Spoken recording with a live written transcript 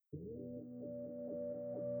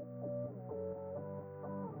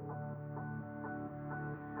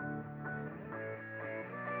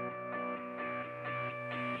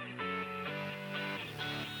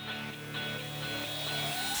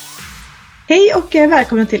Hej och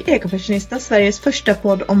välkomna till Ekofashionista, Sveriges första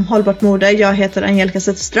podd om hållbart mode. Jag heter Angelica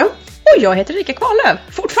Zetterström. Och jag heter Rika Kvalöv,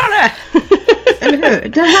 fortfarande! Eller hur?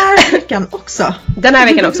 Den här veckan också. Den här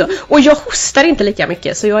veckan också. Och jag hostar inte lika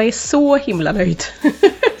mycket, så jag är så himla nöjd.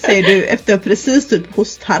 Säger du efter precis typ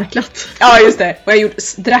hostharklat. Ja, just det. Och jag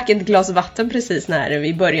drack ett glas vatten precis när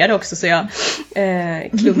vi började också, så jag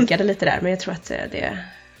klunkade lite där. Men jag tror att det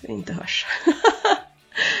inte hörs.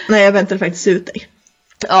 Nej, jag väntade faktiskt ut dig.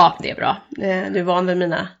 Ja, det är bra. Du är van vid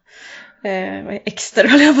mina extra,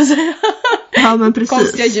 höll jag på att säga. Ja, men precis.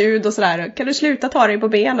 Konstiga ljud och sådär. Kan du sluta ta dig på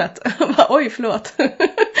benet? Oj, förlåt.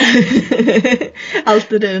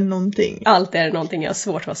 Allt är det någonting. Allt är det någonting. Jag har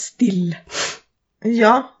svårt att vara still.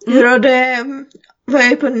 Ja, hur har det... Vad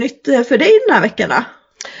är på nytt för dig den här veckan då?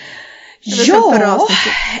 Ja,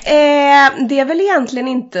 det är väl egentligen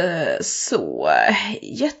inte så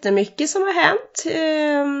jättemycket som har hänt.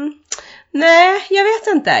 Nej, jag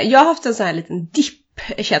vet inte. Jag har haft en sån här liten dipp,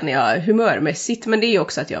 känner jag, humörmässigt. Men det är ju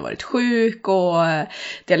också att jag har varit sjuk och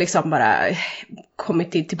det har liksom bara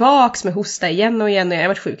kommit tillbaks med hosta igen och igen. Och jag har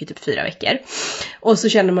varit sjuk i typ 4 veckor. Och så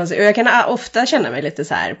känner man sig, och jag kan ofta känna mig lite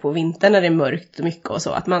så här på vintern när det är mörkt och mycket och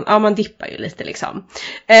så. Att man dippar ju lite liksom.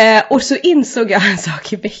 Och så insåg jag en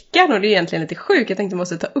sak i veckan, och det är egentligen lite sjukt. Jag tänkte jag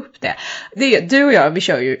måste ta upp det. Du och jag, vi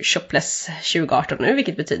kör ju Shopless 2018 nu,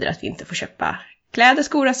 vilket betyder att vi inte får köpa kläder,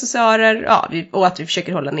 skor, accessoarer, och att vi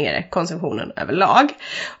försöker hålla nere konsumtionen överlag.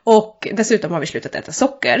 Och dessutom har vi slutat äta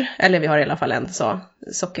socker. Eller vi har i alla fall en så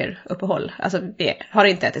sockeruppehåll. Alltså vi har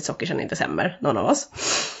inte ätit socker sedan i december, någon av oss.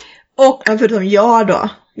 Och ja, förutom jag då.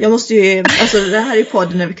 Jag måste ju, alltså det här är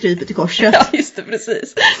podden när vi kryper till korset. Ja, just det,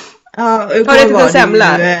 precis. Ja, har du ätit en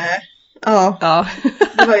semla? Ja,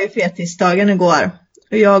 det var ju fetisdagen igår.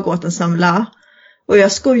 Och jag åt en semla. Och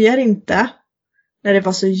jag skojar inte. När det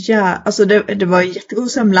var så alltså det var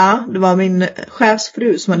jättegod semla. Det var min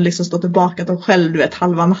chefsfru som hade liksom stått tillbaka dem själv, du vet,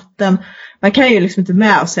 halva natten. Man kan ju liksom inte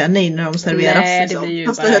med och säga nej när de serveras. Nej, liksom. det blir ju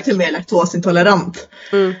fast jag är till och med laktosintolerant.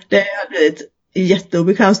 Det hade blivit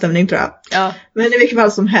jätteobekväm stämning, tror jag. Ja. Men i vilket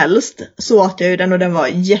fall som helst så åt jag ju den och den var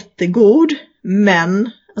jättegod.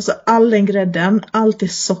 Men alltså all den grädden, allt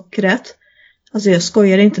det sockret. Alltså jag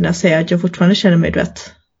skojar inte när jag säger att jag fortfarande känner mig, du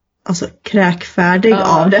vet, alltså kräkfärdig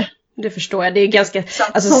av det. Det förstår jag. Det är ganska,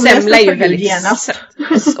 alltså semla är ju väldigt sött.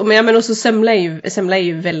 Men också semla är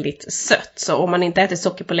ju väldigt sött. Så om man inte äter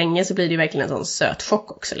socker på länge så blir det ju verkligen en sån söt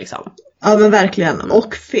chock också liksom. Ja, men verkligen.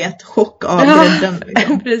 Och fet chock av grädden.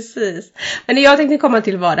 Liksom. Precis. Men det jag tänkte komma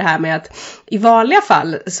till var det här med att i vanliga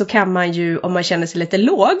fall så kan man ju, om man känner sig lite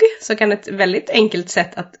låg, så kan ett väldigt enkelt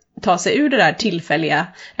sätt att ta sig ur det där tillfälliga,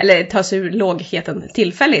 eller ta sig ur lågheten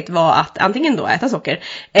tillfälligt, var att antingen då äta socker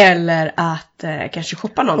eller att kanske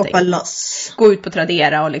shoppa någonting. Shoppa loss. Gå ut på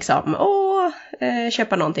Tradera och liksom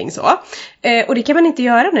köpa någonting så. Och det kan man inte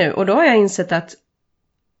göra nu, och då har jag insett att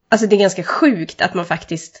alltså det är ganska sjukt att man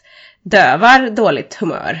faktiskt dövar dåligt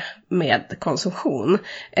humör med konsumtion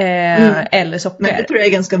eller socker. Men det tror jag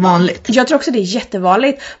är ganska vanligt. Jag tror också det är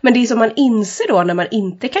jättevanligt. Men det som man inser då när man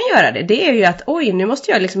inte kan göra det, det är ju att nu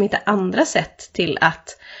måste jag liksom hitta andra sätt till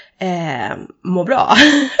att må bra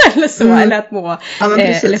eller så, eller att må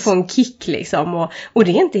eller få en kick liksom, och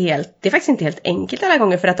det är faktiskt inte helt enkelt alla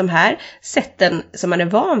gånger, för att de här sätten som man är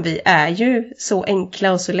van vid är ju så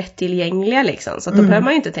enkla och så lättillgängliga liksom, så att då behöver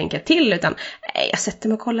man ju inte tänka till, utan jag sätter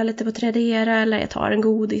mig och kollar lite på Tradera eller jag tar en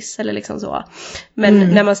godis eller liksom så. Men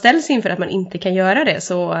när man ställs inför att man inte kan göra det,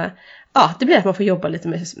 så det blir att man får jobba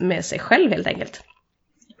lite med sig själv helt enkelt.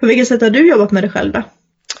 På vilket sätt har du jobbat med dig själv då?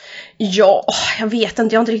 Ja, jag vet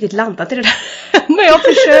inte, jag har inte riktigt landat i det där. Men jag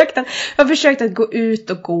har försökt att gå ut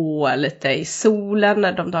och gå lite i solen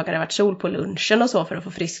när de dagar det har varit sol på lunchen och så, för att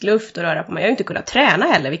få frisk luft och röra på mig. Jag har inte kunnat träna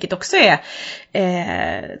heller, vilket också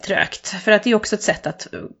är trögt. För att det är också ett sätt att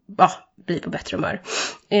bli på bättre humör.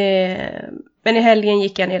 Men i helgen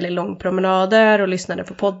gick jag en hel del långpromenader och lyssnade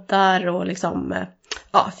på poddar och liksom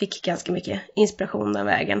fick ganska mycket inspiration den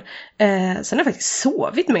vägen. Sen har jag faktiskt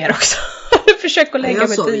sovit mer också. Försök att lägga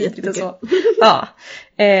mig tidigt och så.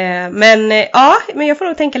 Men jag får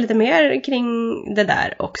nog tänka lite mer kring det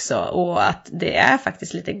där också, och att det är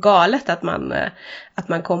faktiskt lite galet att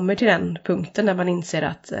man kommer till den punkten där man inser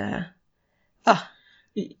att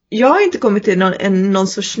Jag har inte kommit till någon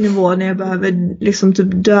sorts nivå när jag behöver liksom typ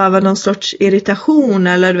döva någon sorts irritation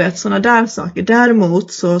eller du vet sådana där saker.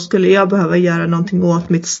 Däremot så skulle jag behöva göra någonting åt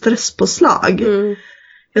mitt stresspåslag.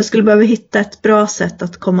 Jag skulle behöva hitta ett bra sätt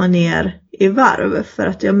att komma ner i varv, för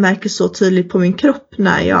att jag märker så tydligt på min kropp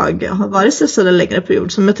när jag har varit stressad en längre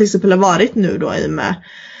period, som jag till exempel har varit nu då i med,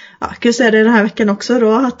 kan jag säga det den här veckan också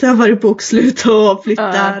då, att jag har varit bokslut och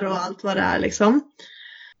flyttar och allt vad det är liksom.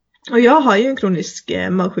 Och jag har ju en kronisk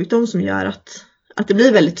magsjukdom som gör att det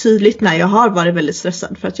blir väldigt tydligt när jag har varit väldigt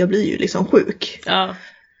stressad, för att jag blir ju liksom sjuk. Ja.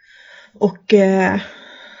 Och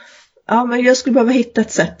ja, men jag skulle behöva hitta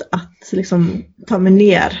ett sätt att liksom ta mig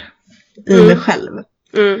ner i mig själv.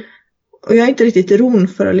 Och jag är inte riktigt ron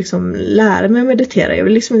för att liksom lära mig att meditera.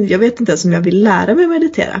 Jag vet inte ens om jag vill lära mig att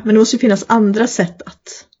meditera. Men det måste ju finnas andra sätt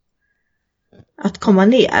att komma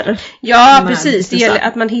ner. Ja, precis. Det gäller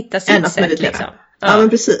att man hittar sitt sätt liksom. Ja, men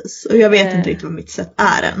precis. Och jag vet inte riktigt vad mitt sätt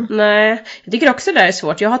är än. Nej, jag tycker också det där är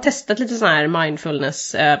svårt. Jag har testat lite sådana här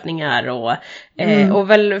mindfulness-övningar och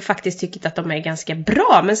väl faktiskt tyckt att de är ganska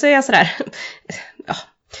bra. Men så är jag sådär, ja,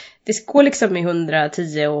 det går liksom i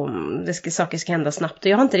 110 och saker ska hända snabbt.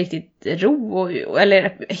 Och jag har inte riktigt ro,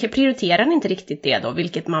 eller jag prioriterar inte riktigt det då,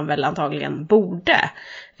 vilket man väl antagligen borde.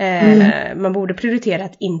 Man borde prioritera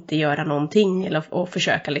att inte göra någonting och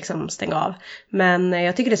försöka liksom stänga av. Men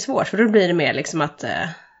jag tycker det är svårt, för då blir det mer liksom att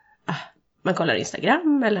man kollar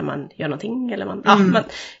Instagram eller man gör någonting eller man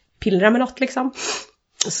pillrar med något liksom.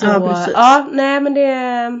 Så nej, men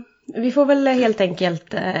vi får väl helt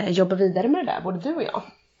enkelt jobba vidare med det där, både du och jag.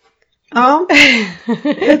 Ja,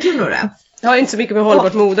 jag tror nog det. Det har inte så mycket med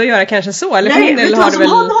hållbart mode att göra kanske så. Eller nej, vet du vad som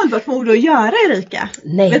har med hållbart mode att göra, Erika?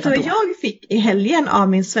 Nej, vet du vad jag fick i helgen av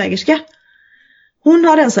min svägerska? Hon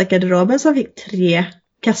har rensat garderoben, så jag fick 3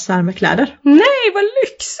 kassar med kläder. Nej, vad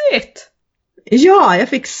lyxigt! Ja, jag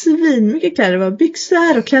fick svinmycket kläder. Det var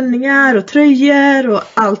byxor och klänningar och tröjor och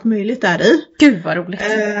allt möjligt där i. Gud vad roligt.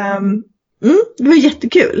 Det var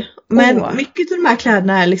jättekul. Men mycket av de här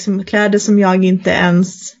kläderna är liksom kläder som jag inte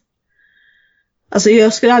ens... Alltså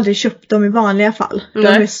jag skulle aldrig köpt dem i vanliga fall. De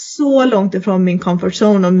är så långt ifrån min comfort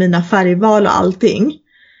zone och mina färgval och allting.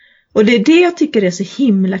 Och det är det jag tycker är så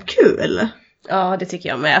himla kul. Ja, det tycker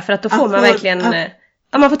jag med. För att då får man verkligen...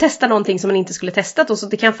 man får testa någonting som man inte skulle testat, och så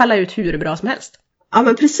det kan falla ut hur bra som helst. Ja,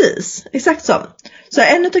 men precis. Exakt så. Så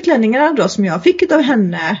en av klänningarna då som jag fick av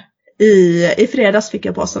henne i fredags fick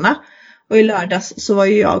jag påsarna. Och i lördags så var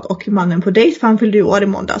ju jag och mannen på dejt, för han fyllde ju år i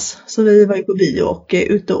måndags. Så vi var ju på bio och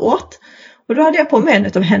ute och åt. Och då hade jag på mig en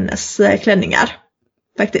av hennes klänningar.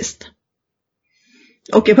 Faktiskt.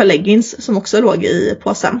 Och ett par leggings som också låg i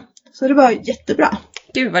påsen. Så det var jättebra.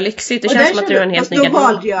 Gud vad lyxigt. Det känns som att du har en helt ny garderob. Då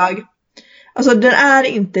valde jag... Alltså den är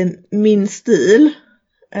inte min stil.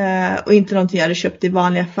 Och inte någonting jag hade köpt i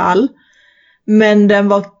vanliga fall. Men den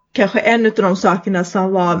var kanske en av de sakerna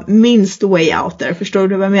som var minst way out there. Förstår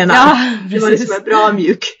du vad jag menar? Ja, det var liksom en bra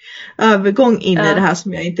mjuk övergång in i det här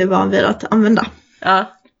som jag inte är van vid att använda.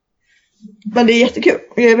 Ja. Men det är jättekul.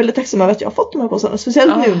 Och jag är väldigt tacksam över att jag har fått de här påsarna.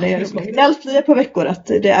 Speciellt nu när jag har gnällt lite på veckor att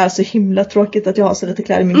det är så himla tråkigt att jag har så lite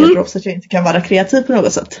kläder i min garderob så att jag inte kan vara kreativ på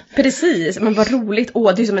något sätt. Precis, men vad roligt.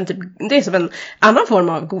 Det är som en annan form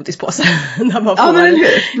av godispåse. När man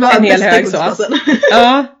får en hel hög så.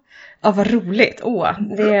 Ja, vad roligt.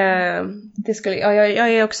 Det skulle, jag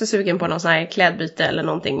är också sugen på någon sån här klädbyte eller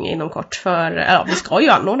någonting inom kort. För vi ska ju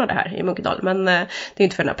anordna det här i Munkedal, men det är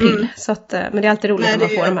inte förrän april. Så att, men det är alltid roligt när man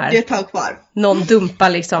får de här. Det är ett tag kvar. Någon dumpar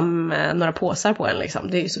liksom några påsar på en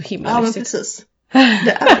liksom. Det är ju så himla lyxigt. Ja, precis.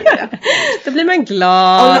 Det är ju det. Då blir man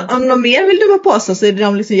glad. Om någon mer vill dumpa påsar så är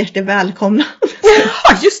de liksom hjärtligt välkomna.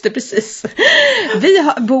 Ja, just det, precis. Vi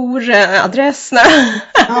bor adresserna.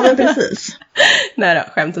 Ja, men precis. Nej då,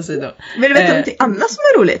 skämt åsido. Vill du veta någonting annat som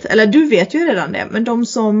är roligt? Eller du vet ju redan det. Men de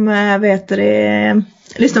som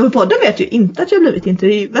lyssnar på podden vet ju inte att jag blivit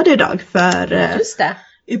intervjuad idag för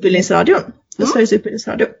Utbildningsradion. För Sveriges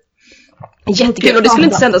Utbildningsradio. Jättekul, och det skulle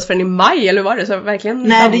inte sändas förrän i maj, eller var det? Så verkligen.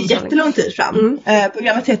 Nej, det är jättelång tid fram.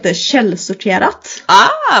 Programmet heter Källsorterat.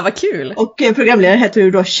 Vad kul. Och programledaren heter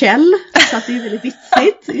ju då Kjell. Så att det är väldigt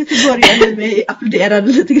vitsigt. Göteborgare mig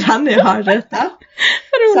applåderade lite grann när jag hörde detta.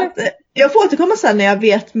 Så att, jag får återkomma sen när jag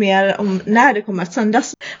vet mer om när det kommer att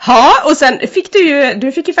sändas. Ja, och sen fick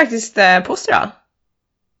du fick ju faktiskt post då.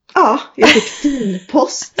 Ja, jag fick fin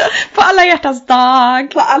post. På alla hjärtans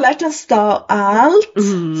dag. På alla hjärtans dag och allt.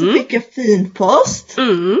 Så fick jag fin post.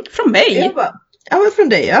 Från mig? Jag bara, ja, men från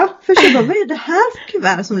dig, ja. Först jag bara, vad är det här för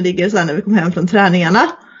kuvert som ligger sen när vi kom hem från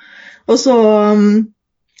träningarna? Och så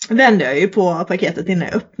vände jag ju på paketet innan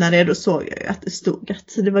jag öppnade det. Då såg jag ju att det stod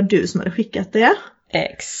att det var du som hade skickat det.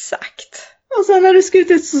 Exakt. Och sen hade det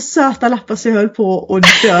skrivit ut så söta lappar så jag höll på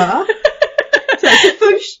att dö.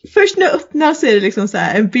 Först när jag öppnar så är det liksom så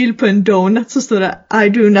här en bild på en donut, så står det I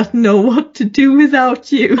do not know what to do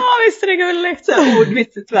without you. Ja, visst är det gulligt. Så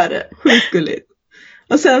ordvitsigt var det. Sjukt gulligt.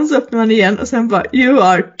 Och sen så öppnar man igen och sen bara you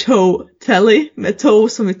are totally, med toe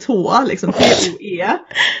som är tåa, liksom T-O-E.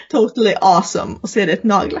 Totally awesome. Och så är det ett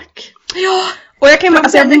nagellack. Ja, och jag kan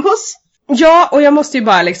och jag måste ju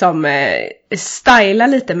bara liksom styla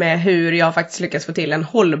lite med hur jag faktiskt lyckas få till en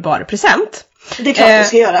hållbar present. Det är klart du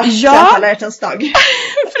ska göra. Ja. Alla hjärtans dag.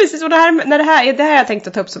 Precis, och det här har jag tänkt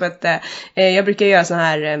att ta upp som ett, jag brukar göra sån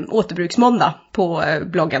här återbruksmåndag på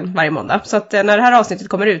bloggen varje måndag. Så att när det här avsnittet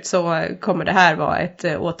kommer ut så kommer det här vara ett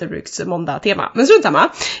återbruksmåndag-tema. Men strunt samma.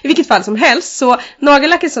 I vilket fall som helst, så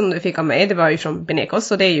nagellacket som du fick av mig, det var ju från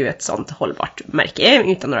Benecos, och det är ju ett sånt hållbart märke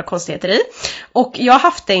utan några konstigheter i. Och jag har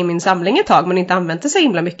haft det i min samling ett tag men inte använt det så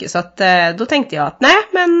himla mycket, så att då tänkte jag att nej,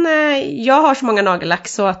 men jag har så många nagellack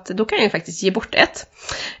så att då kan jag ju faktiskt ge bort ett.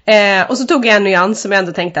 Och så tog jag en nyans som jag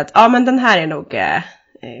ändå tänkte att ja, men den här är nog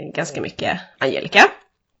ganska mycket Angelica.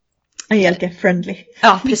 Angelica friendly.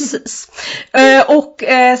 Ja, precis. Och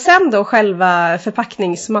sen då själva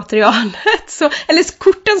förpackningsmaterialet. Eller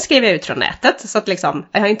korten skrev jag ut från nätet. Så att liksom,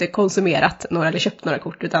 jag har inte konsumerat några eller köpt några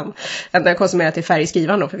kort. Utan jag har konsumerat i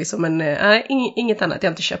färgskrivaren då förvisso. Men inget annat, jag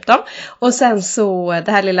har inte köpt dem. Och sen så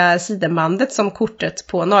det här lilla sidenbandet som kortet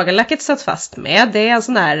på nagellacket satt fast med. Det är en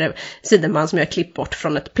sån där sidenband som jag har klippt bort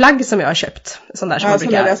från ett plagg som jag har köpt. Sån där som man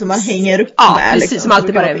brukar... Där som man hänger upp med. Ja, precis, liksom, som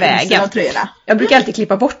alltid bara är vägen. Jag brukar alltid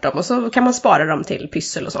klippa bort dem och så kan man spara dem till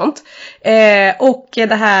pyssel och sånt. Och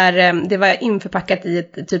det här, det var införpackat i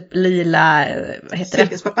ett typ lila, vad heter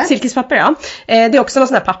silkespapper. Det? Silkespapper, ja. Det är också någon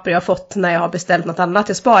sån här papper jag har fått när jag har beställt något annat.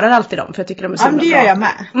 Jag sparar alltid dem för jag tycker de är så bra. Ja, det gör jag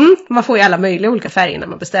med. Man får ju alla möjliga olika färger när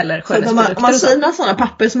man beställer skönhetsprodukter. Om man synar sådana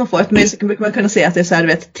papper som man får ett med så brukar man kunna se att det är så här, du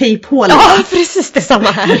vet, tejphål. Ja, precis, det är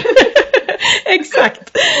samma här.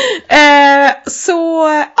 Exakt. Så,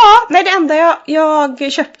 ja, nej, det enda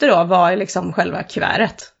jag köpte då var liksom själva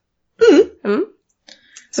kuvertet.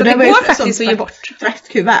 Så det går faktiskt att ge bort.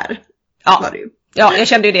 Fraktkuvert. Ja. Var det ju. Ja, jag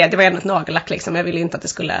kände ju det. Det var ändå ett nagellack liksom. Jag ville inte att det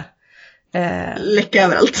skulle... läcka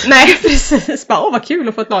överallt. Nej, precis. Bara, vad kul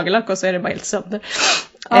att få ett nagellack och så är det bara helt sönder.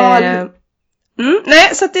 Nej,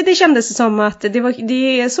 så att det kändes som att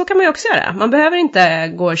så kan man ju också göra. Man behöver inte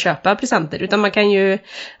gå och köpa presenter utan man kan ju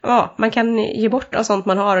man kan ge bort av sånt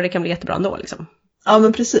man har och det kan bli jättebra ändå liksom. Ja,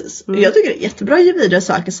 men precis. Jag tycker det är jättebra att ge vidare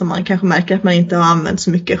saker som man kanske märker att man inte har använt så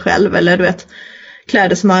mycket själv, eller du vet,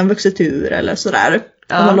 kläder som man vuxit ur eller sådär.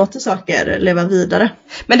 Ja. Och man låter saker leva vidare.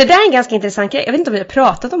 Men det där är en ganska intressant grej. Jag vet inte om vi har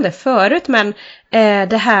pratat om det förut, men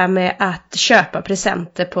det här med att köpa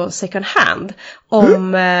presenter på second hand.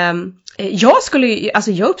 Jag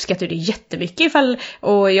uppskattar det jättemycket ifall,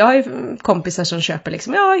 och jag har ju kompisar som köper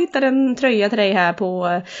liksom, jag hittade en tröja till dig här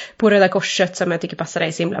på Röda Korset som jag tycker passar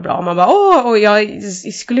dig så himla bra. Och man bara, och jag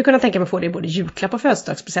skulle kunna tänka mig att få det i både julklapp och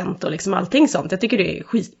födelsedagspresent och liksom allting sånt. Jag tycker det är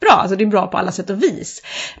skitbra, alltså det är bra på alla sätt och vis.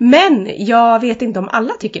 Men jag vet inte om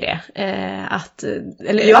alla tycker det.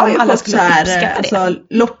 Om alla skulle uppskatta det. Alltså,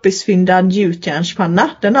 loppisfyndad gjutjärnspanna,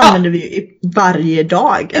 den använder vi ju varje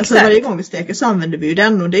dag. Alltså varje gång vi steker så använder vi ju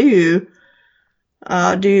den, och det är ju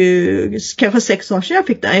kanske 6 år sedan jag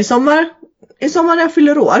fick den. I sommar när jag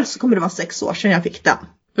fyller år så kommer det vara 6 år sedan jag fick den.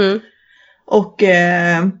 Och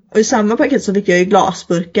i samma paket så fick jag ju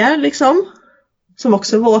glasburkar liksom, som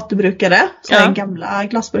också var återbrukade, så här gamla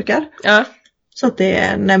glasburkar. Så att det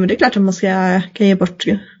är klart att man kan ge bort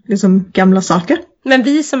liksom gamla saker. Men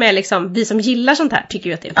vi som gillar sånt här tycker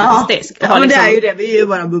ju att det är fantastiskt. Ja, men det är ju det, vi är ju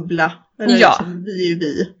bara bubbla. Liksom, vi är ju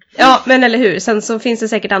vi. Ja, men eller hur? Sen så finns det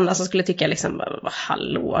säkert andra som skulle tycka liksom,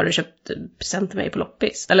 hallå, har du köpt present till mig på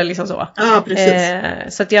loppis? Eller liksom så. Ja,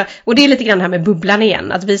 precis. Så att och det är lite grann här med bubblan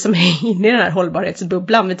igen. Att vi som är inne i den här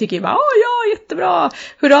hållbarhetsbubblan, vi tycker ju bara, ja, jättebra,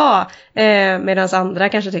 hurra. Medan andra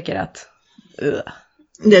kanske tycker att...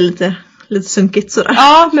 Det är lite sunkigt sådär.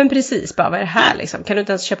 Ja, men precis. Bara, vad är det här liksom? Kan du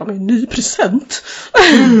inte ens köpa mig en ny present?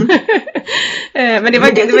 Men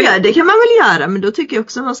det kan man väl göra. Men då tycker jag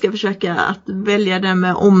också att man ska försöka att välja det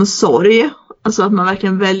med omsorg. Alltså att man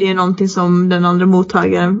verkligen väljer någonting som den andra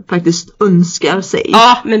mottagaren faktiskt önskar sig.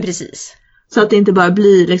 Ja, men precis. Så att det inte bara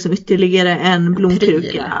blir liksom ytterligare en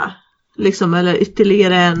blomkruka. Liksom, eller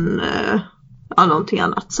ytterligare en någonting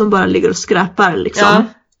annat som bara ligger och skräpar liksom. Ja.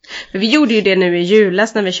 Vi gjorde ju det nu i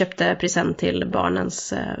julas när vi köpte present till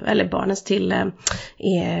barnens till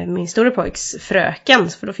min store pojks fröken,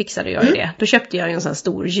 för då fixade jag ju det. Då köpte jag ju en sån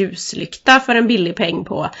stor ljuslykta för en billig peng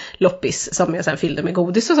på loppis som jag sen fyllde med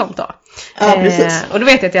godis och sånt då. Ja, precis. Och då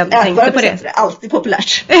vet jag att jag inte tänkte på det. Det är alltid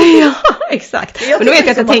populärt. Ja, exakt. Men då vet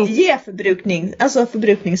jag att jag tänkte ge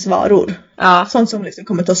förbrukningsvaror. Ja. Sånt som liksom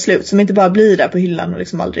kommer ta slut, som inte bara blir där på hyllan och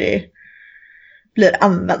liksom aldrig blir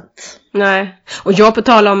använt. Nej. Och jag på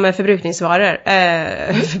tal om förbrukningsvaror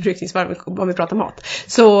om vi pratar mat.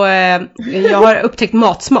 Så jag har upptäckt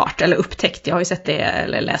Matsmart, eller jag har ju sett det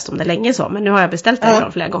eller läst om det länge så, men nu har jag beställt det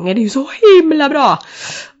flera gånger. Det är ju så himla bra.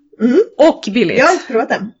 Och billigt. Jag har inte provat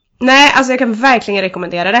den. Nej, alltså jag kan verkligen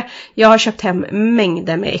rekommendera det. Jag har köpt hem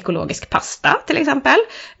mängder med ekologisk pasta till exempel.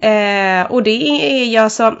 Och det är ju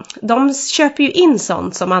alltså, de köper ju in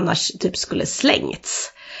sånt som annars typ skulle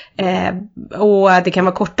slängts. Och det kan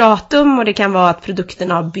vara kort datum och det kan vara att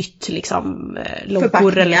produkterna har bytt liksom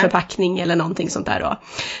loggor eller förpackning eller någonting sånt där då.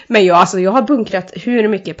 Men jag har bunkrat hur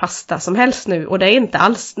mycket pasta som helst nu och det är inte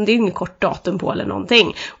alls, det är ingen kort datum på eller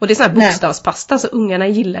någonting. Och det är sån här bokstavspasta så ungarna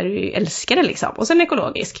gillar ju, älskar det liksom. Och sen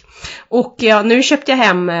ekologisk. Och nu köpte jag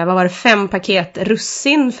hem, 5 paket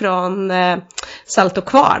russin från Salt och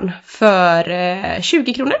Kvarn för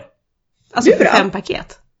 20 kronor. Alltså för 5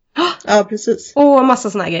 paket. Ja, precis. Och massa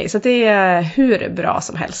såna här grejer. Så det är hur bra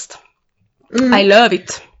som helst. I love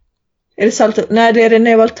it. Är det salt? Nej, det är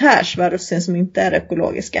René Voltaires russin som inte är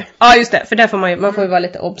ekologiska. Ja, just det. För där får man får ju vara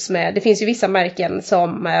lite obs med. Det finns ju vissa märken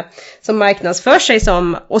som marknadsför sig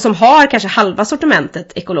och som har kanske halva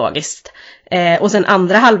sortimentet ekologiskt. Och sen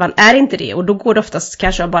andra halvan är inte det. Och då går det oftast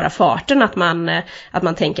kanske bara farten att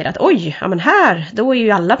man tänker att oj, ja men här, då är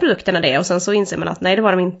ju alla produkterna det. Och sen så inser man att nej, det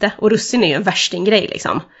var de inte. Och russin är ju en värstinggrej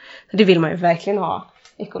liksom. Så det vill man ju verkligen ha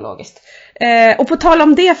ekologiskt. Och på tal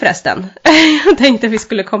om det förresten. Jag tänkte att vi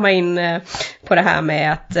skulle komma in på det här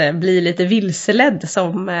med att bli lite vilseledd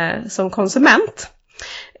som konsument.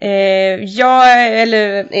 Vi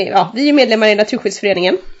är ju medlemmar i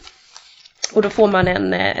Naturskyddsföreningen. Och då får man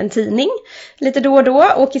en tidning lite då och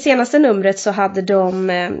då. Och i senaste numret så hade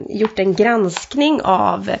de gjort en granskning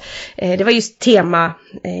av, det var just tema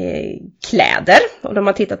kläder. Och de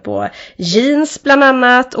har tittat på jeans bland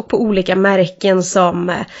annat och på olika märken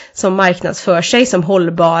som marknadsför sig som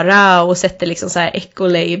hållbara och sätter liksom så här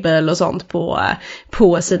eco-label och sånt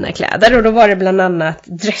på sina kläder. Och då var det bland annat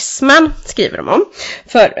Dressman, skriver de om.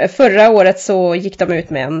 Förra året så gick de ut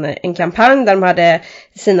med en kampanj där de hade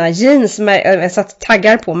sina jeans satt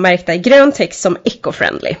taggar på märkta i grön text som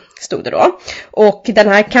eco-friendly, stod det då. Och den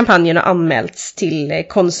här kampanjen har anmälts till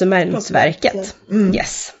Konsumentverket.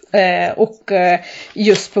 Yes. Och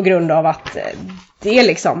just på grund av att det är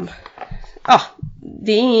liksom,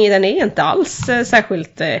 den är inte alls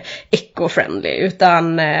särskilt eco-friendly,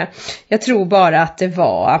 utan jag tror bara att det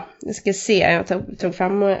var, jag ska se, jag tog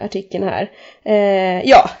fram artikeln här,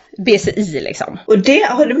 BCI liksom. Och det,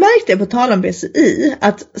 har du märkt det på tal om BCI,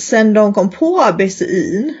 att sen de kom på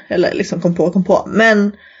BCI, eller liksom kom på,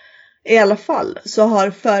 men i alla fall så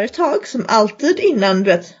har företag som alltid innan,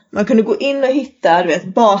 du vet, man kunde gå in och hitta, du vet,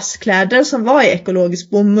 baskläder som var i ekologisk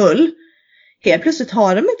bomull. Helt plötsligt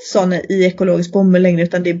har de inte sådana i ekologisk bomull längre,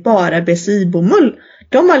 utan det är bara BCI-bomull.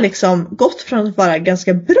 De har liksom gått från att vara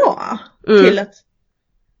ganska bra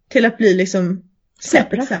till att bli liksom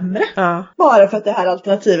sämre. Ja. Bara för att det här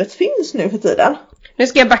alternativet finns nu för tiden. Nu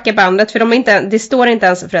ska jag backa bandet, för det står inte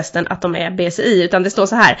ens förresten att de är BCI, utan det står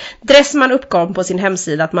så här. Dressman uppgav på sin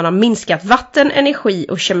hemsida att man har minskat vatten, energi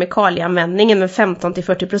och kemikalieanvändningen med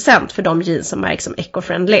 15-40% för de jeans som märks som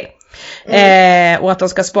eco-friendly. Och att de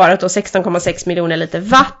ska spara då 16,6 miljoner liter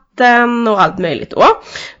vatten och allt möjligt då.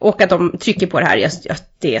 Och att de trycker på det här, att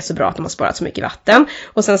det är så bra att de har sparat så mycket vatten.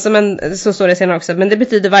 Och sen så står det senare också, men det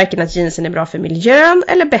betyder varken att jeansen är bra för miljön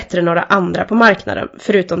eller bättre än några andra på marknaden,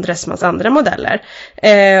 förutom Dressmans andra modeller.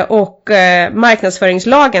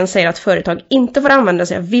 Marknadsföringslagen säger att företag inte får använda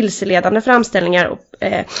sig av vilseledande framställningar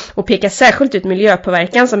och pekar särskilt ut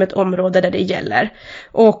miljöpåverkan som ett område där det gäller.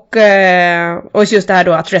 Och just det här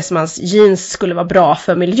då att Dressmans jeans skulle vara bra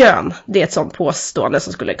för miljön, det är ett sånt påstående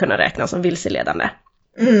som skulle kunna räknas som vilseledande.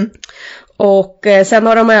 Och sen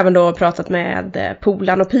har de även då pratat med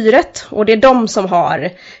Polan och Pyret, och det är de som har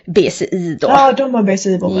BCI då. Ja, de har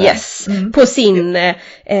BCI på mig. Yes, på sin,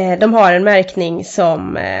 de har en märkning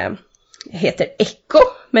som heter Eco,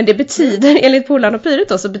 men det betyder, enligt Polan och Pyret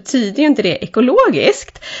då, så betyder ju inte det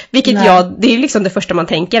ekologiskt. Vilket det är liksom det första man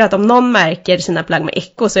tänker, att om någon märker sina plagg med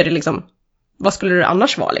Eco så är det liksom, vad skulle det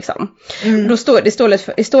annars vara liksom? Då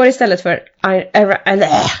det står istället för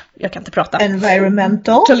jag kan inte prata.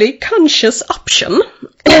 Environmentally conscious option.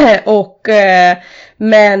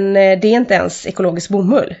 Men det är inte ens ekologisk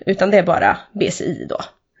bomull, utan det är bara BCI då.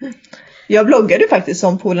 Jag bloggade faktiskt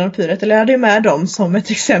om Polan och Pyret, eller jag hade ju med dem som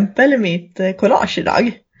ett exempel i mitt collage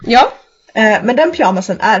idag. Ja. Men den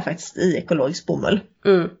pyjamasen är faktiskt i ekologisk bomull.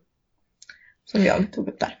 Som jag tog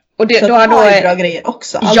upp där. Och det, så då har ju bra grejer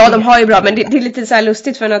också. Ja, de har ju bra, men det är lite så här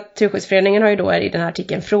lustigt, för Naturskyddsföreningen har ju då i den här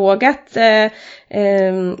artikeln frågat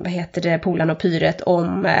Polan och Pyret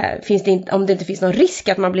om det inte finns någon risk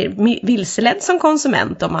att man blir vilseledd som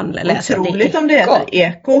konsument om man läser det. Otroligt om det heter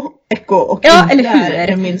eko och inte är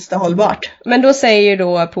det minsta hållbart. Men då säger ju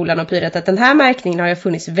då Polan och Pyret att den här märkningen har ju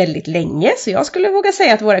funnits väldigt länge, så jag skulle våga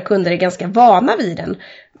säga att våra kunder är ganska vana vid den.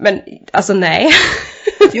 Men alltså nej.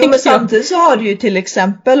 Jo, men samtidigt så har du ju till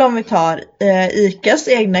exempel, om vi tar ICAs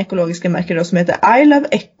egna ekologiska märke då, som heter I Love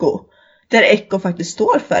Eco. Där Eco faktiskt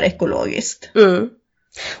står för ekologiskt. Mm.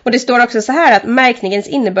 Och det står också så här att märkningens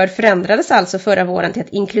innebörd förändrades alltså förra våren till att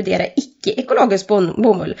inkludera icke-ekologisk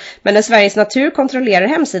bomull. Men när Sveriges Natur kontrollerar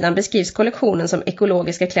hemsidan beskrivs kollektionen som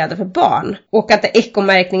ekologiska kläder för barn. Och att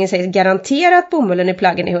ekomärkningen sägs garantera att bomullen i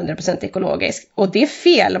plaggen är 100% ekologisk. Och det är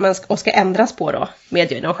fel och ska ändras på då,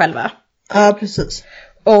 medger de själva. Ja, precis.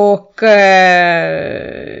 Och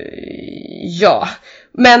ja,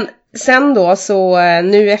 men sen då så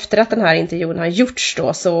nu efter att den här intervjun har gjorts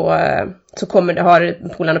då så har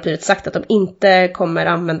Polarn och Pyret sagt att de inte kommer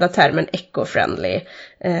använda termen eco-friendly.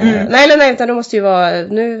 Nej, utan det måste ju vara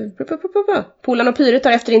nu. Polarn och Pyret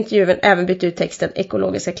har efter intervjun även bytt ut texten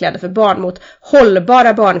ekologiska kläder för barn mot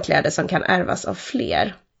hållbara barnkläder som kan ärvas av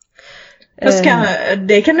fler.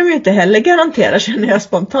 Det kan de ju inte heller garantera, känner jag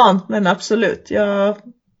spontant, men absolut.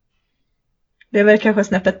 Det är väl kanske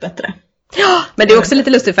snäppet bättre. Ja, men det är också lite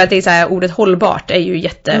lustigt för att det är så här, ordet hållbart är ju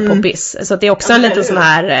jättepoppis. Så att det är också en liten sån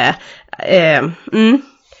här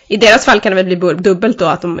i deras fall kan det väl bli dubbelt då,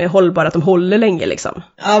 att de är hållbara, att de håller länge liksom.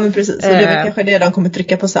 Ja, men precis. Så det är väl kanske det de kommer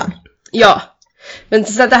trycka på sen. Ja. Men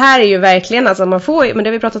så att det här är ju verkligen, alltså men det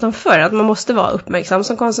har vi pratat om förr, att man måste vara uppmärksam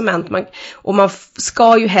som konsument, och man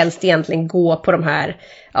ska ju helst egentligen gå på de här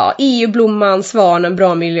EU-blomman, Svanen,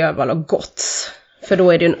 Bra miljöval och Gotts. För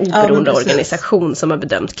då är det en oberoende organisation som har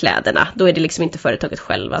bedömt kläderna. Då är det liksom inte företaget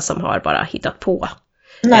själva som har bara hittat på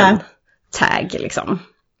en tag liksom.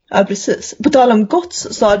 Ja, precis. På tal om Gotts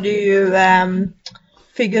så har det ju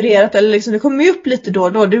figurerat, eller liksom det kommer ju upp lite då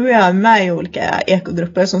och då. Du och jag är med i olika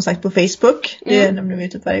ekogrupper som sagt på Facebook. Det nämner vi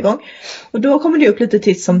typ varje gång. Och då kommer det upp lite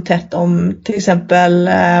titt som tätt om till exempel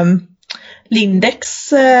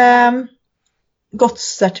Lindex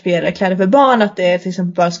Gotts-certifierade kläder för barn. Att det till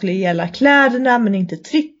exempel bara skulle gälla kläderna men inte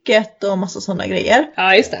trycket och massa sådana grejer.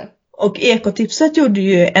 Ja, just det. Och Ekotipset gjorde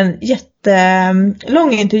ju en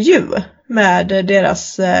jättelång intervju med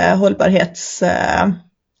deras hållbarhetschef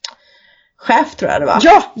tror jag det var.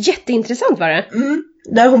 Ja, jätteintressant var det.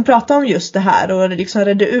 Där hon pratade om just det här och liksom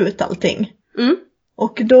redde ut allting.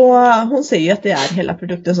 Och då, hon säger ju att det är hela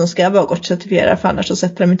produkten som ska vara Gotts-certifierad, för annars så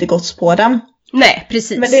sätter de inte Gotts på den. Nej,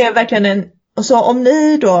 precis. Men det är verkligen och så om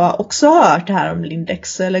ni då också har hört det här om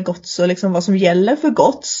Lindex eller Gotts och liksom vad som gäller för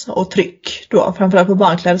Gotts och tryck då, framförallt på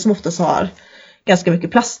barnkläder som oftast har ganska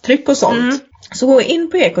mycket plasttryck och sånt. Så gå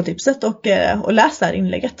in på Ekotipset och läs det här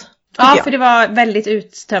inlägget. Ja, för det var väldigt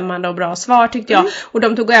uttömmande och bra svar tyckte jag. Och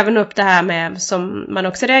de tog även upp det här med, som man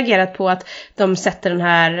också reagerat på, att de sätter den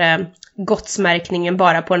här Gottsmärkningen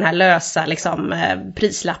bara på den här lösa liksom,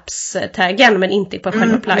 prislappstaggen, men inte på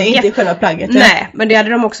själva plagget. Nej, inte själva plagget. Nej, men det hade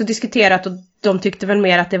de också diskuterat och de tyckte väl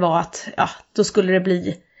mer att det var att då skulle det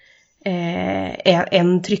bli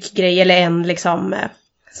en tryckgrej eller en liksom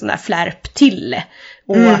sån där flärp till.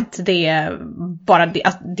 Och att det bara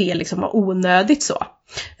att det liksom var onödigt så.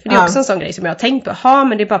 För det är också en sån grej som jag har tänkt på.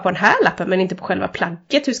 Men det är bara på den här lappen men inte på själva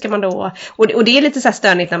plagget. Hur ska man då? Och det är lite så här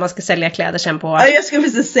störnigt när man ska sälja kläder sen på. Ja, jag skulle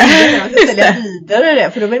precis säga det. Man ska sälja vidare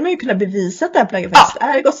det. För då vill man ju kunna bevisa att det här plagget faktiskt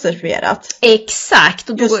är Gotts-certifierat. Exakt.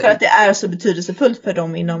 Och då, just för att det är så betydelsefullt för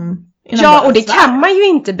dem inom ja, och det kan man ju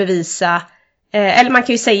inte bevisa. Eller man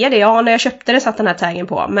kan ju säga det. Ja, när jag köpte det satt den här taggen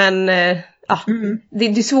på. Men det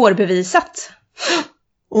är svårbevisat.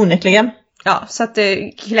 Onekligen. Ja, så att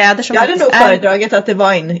kläder som jag hade nog föredragit att det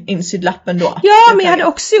var insydd lappen då. Ja, men jag hade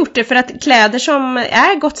också gjort det för att kläder som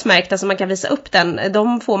är Gottsmärkta som man kan visa upp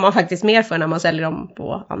de får man faktiskt mer för när man säljer dem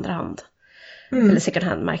på andra hand. Eller second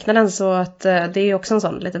hand-marknaden, så att det är ju också en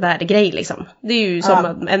sån lite värdegrej liksom. Det är ju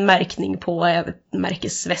som en märkning på en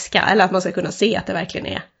märkesväska, eller att man ska kunna se att det verkligen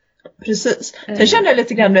är. Precis. Sen känner jag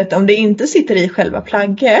lite grann att om det inte sitter i själva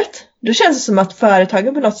plagget, då känns det som att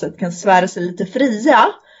företagen på något sätt kan svära sig lite fria.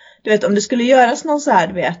 Du vet, om det skulle göras någon så här,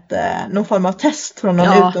 du vet, någon form av test från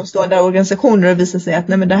någon utomstående organisationer och visa sig att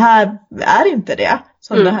nej men det här är inte det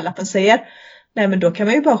som den här lappen säger. Nej, men då kan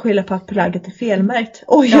man ju bara skylla på att plagget är felmärkt.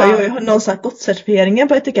 Oj, har någon sagt Gotts-certifieringen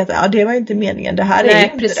på etiketten? Ja, det var ju inte meningen. Det här är ju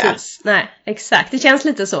inte precis. Det. Nej, exakt. Det känns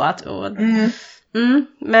lite så att...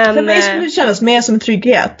 men för mig skulle det kännas mer som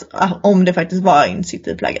trygghet om det faktiskt var insikt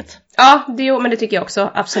i plagget. Ja, men det tycker jag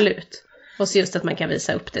också. Absolut. Och så just att man kan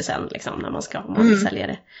visa upp det sen liksom, när man ska sälja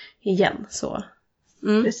det igen. Så.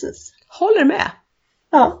 Precis. Håller med.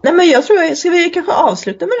 Ja, nej men jag tror, ska vi kanske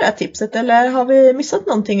avsluta med det här tipset, eller har vi missat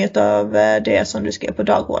någonting av det som du skrev på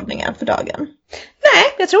dagordningen för dagen? Nej,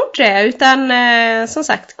 jag tror inte det, utan som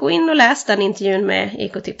sagt, gå in och läs den intervjun med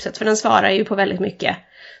Ekotipset, för den svarar ju på väldigt mycket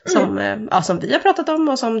som vi har pratat om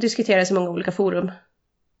och som diskuteras i många olika forum.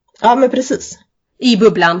 Ja, men precis. I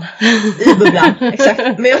bubblan. I bubblan, exakt.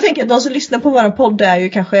 Men jag tänker att de som lyssnar på våran podd är ju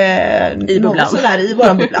kanske i bubblan. Någon sån i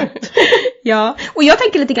våran bubbla. Ja, och jag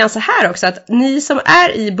tänker lite grann så här också, att ni som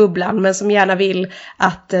är i bubblan men som gärna vill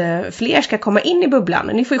att fler ska komma in i bubblan,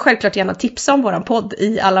 ni får ju självklart gärna tipsa om våran podd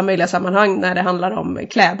i alla möjliga sammanhang när det handlar om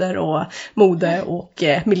kläder och mode och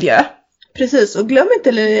miljö. Precis, och glöm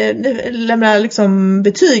inte lämna liksom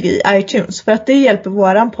betyg i iTunes, för att det hjälper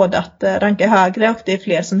våran podd att ranka högre och det är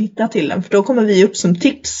fler som hittar till den, för då kommer vi upp som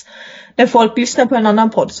tips. När folk lyssnar på en annan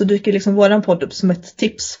podd så dyker liksom våran podd upp som ett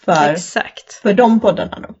tips för de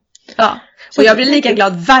poddarna då. Ja, och jag blir lika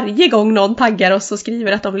glad varje gång någon taggar oss och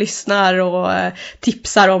skriver att de lyssnar och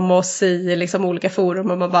tipsar om oss i liksom olika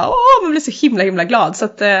forum, och man bara man blir så himla glad, så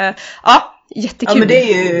att ja, jättekul. Ja, men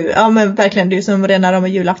det är ju, ja men verkligen, det är ju som rena rama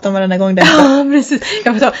julafton varenda gång det. Ja, precis.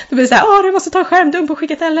 Jag får det blir så här, du måste ta en skärmdump och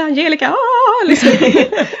skicka till Angelica. Liksom.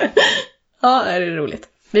 Ja, det är roligt.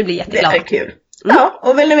 Vi blir jätteglada. Det är kul. Ja,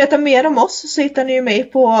 och vill ni veta mer om oss så hittar ni ju mig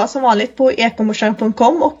på, som vanligt, på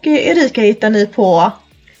ekomorsan.com, och Erika hittar ni på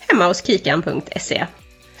hemmahos.kikan.se.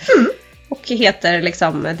 Och heter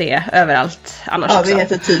liksom det överallt annars också. Ja, vi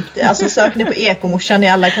heter typ det. Alltså sök ni på Ekomorsan i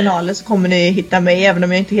alla kanaler så kommer ni hitta mig. Även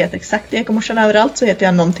om jag inte heter exakt Ekomorsan överallt så heter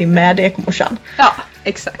jag någonting med Ekomorsan. Ja,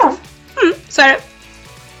 exakt. Ja. Så är det.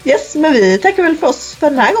 Yes, men vi tackar väl för oss för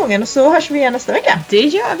den här gången, och så hörs vi igen nästa vecka. Det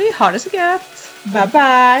gör vi. Ha det så gött. Bye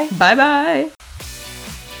bye. Bye bye.